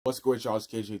What's good, y'all? It's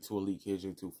KJ2Elite,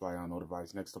 KJ2 Fly on no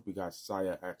device. Next up, we got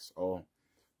SiyahXO,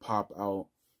 Pop Out.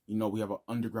 You know, we have an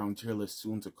underground tier list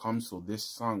soon to come, so this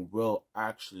song will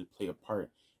actually play a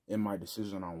part in my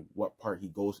decision on what part he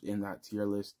goes in that tier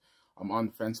list. I'm on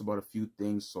the fence about a few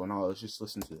things, so now let's just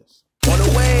listen to this. On the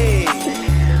way.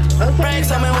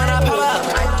 Racks on me when I pop up.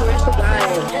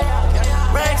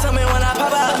 Racks on me when I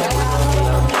pop up.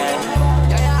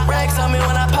 Racks on me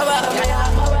when I pop up.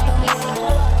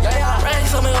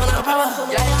 Racks on me when I pop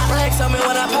up. Racks on me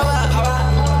when I pop up.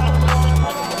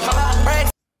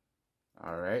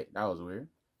 Alright, that was weird.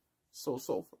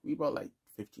 So we about like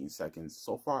 15 seconds.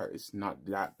 So far, it's not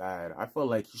that bad. I feel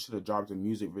like he should have dropped a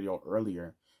music video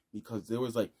earlier because there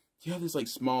was like, he had this like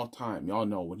small time. Y'all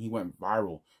know when he went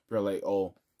viral, they're like,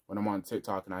 oh, when I'm on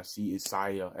TikTok and I see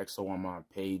SiyahXO on my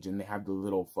page and they have the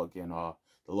little fucking the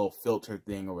little filter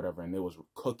thing or whatever, and they was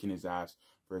cooking his ass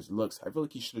for his looks. I feel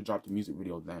like he should have dropped a music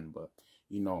video then, but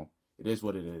you know, it is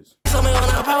what it is. Racks on me when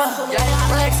I pop up.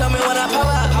 Racks on me when I pop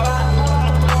up.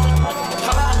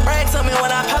 Racks on me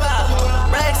when I pop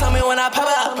up. Racks on me when I pop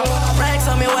up. Racks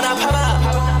on me when I pop up.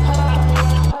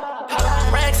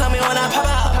 Racks on me when I pop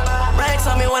up. Racks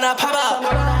on me when I pop up.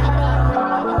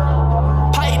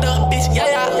 Piped up, bitch,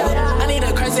 yeah. I need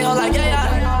a crazy hoe like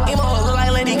yeah. Emo look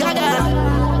like Lady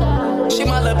Gaga. She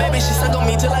my little baby, she suck on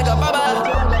me till like a baba.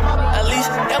 At least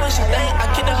that what she think. I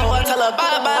kick the hoe, I tell her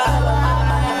bye bye.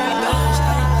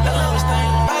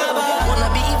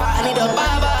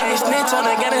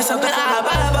 Tryna get in something I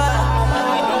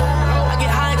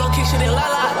get high and go kick shit in la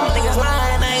la. Niggas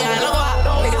lying, they ain't got no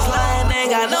guap. Niggas lying, they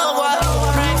ain't got no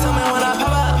guap. Racks on me when I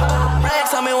pop up.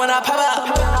 Racks on me when I pop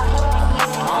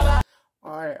up.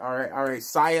 Alright.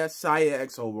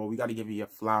 SiyahXO, bro. We gotta give you your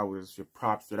flowers, your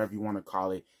props, whatever you want to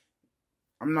call it.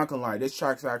 I'm not gonna lie, this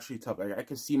track's actually tough. Like, I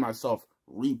can see myself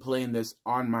replaying this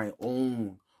on my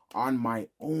own time. I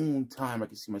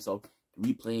can see myself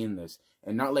replaying this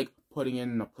and not like putting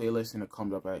in a playlist and it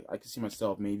comes up. I can see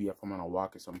myself maybe if I'm on a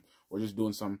walk or something or just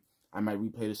doing some, I might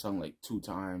replay the song like 2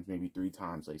 times, maybe 3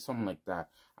 times, like something like that.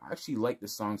 I actually like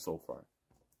this song so far.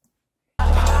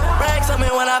 Racks on me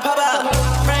when I pop up.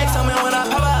 Racks on me when I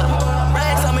pop up.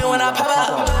 Racks on me when I pop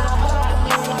up.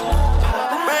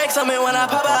 Racks on me when I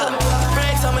pop up.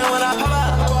 Racks on me when I pop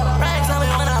up. Racks on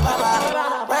me when I pop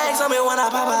up. Racks on me when I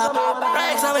pop up.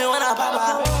 Racks on me when I pop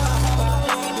up.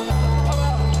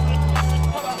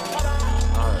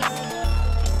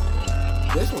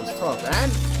 This was tough, and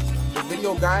the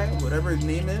video guy, whatever his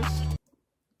name is.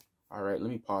 Alright, let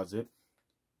me pause it.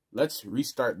 Let's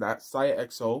restart that.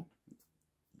 SiyahXO.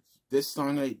 This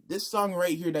song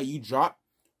right here that you dropped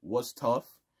was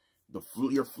tough.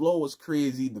 Your flow was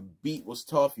crazy. The beat was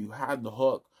tough. You had the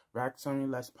hook. Racks on me,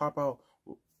 let's pop out.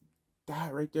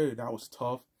 That right there, that was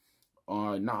tough.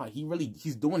 Nah,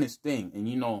 he's doing his thing. And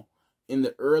you know, in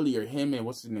the earlier, him and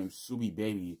what's his name, Subi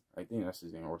Baby, I think that's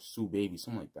his name, or Sue Baby,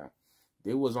 something like that.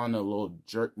 They was on a little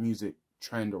jerk music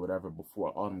trend or whatever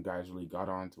before all them guys really got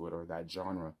onto it, or that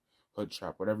genre, hood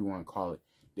trap, whatever you want to call it.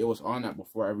 They was on that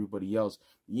before everybody else.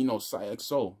 You know,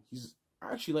 SiyahXO,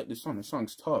 I actually like this song. The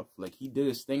song's tough. Like, he did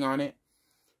his thing on it.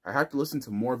 I have to listen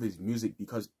to more of his music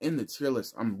because in the tier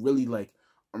list, I'm really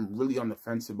on the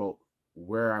fence about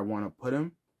where I want to put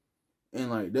him. And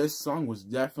like, this song was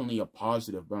definitely a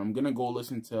positive, but I'm gonna go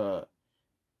listen to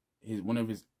one of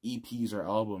his EPs or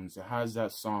albums. It has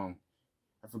that song.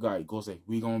 I forgot. It goes like,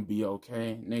 "We gonna be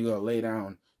okay, nigga, lay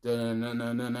down,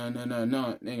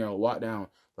 nigga, walk down."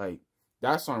 Like,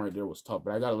 that song right there was tough,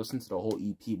 but I gotta listen to the whole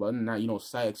EP. But other than that, you know,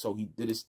 SiyahXO, he did his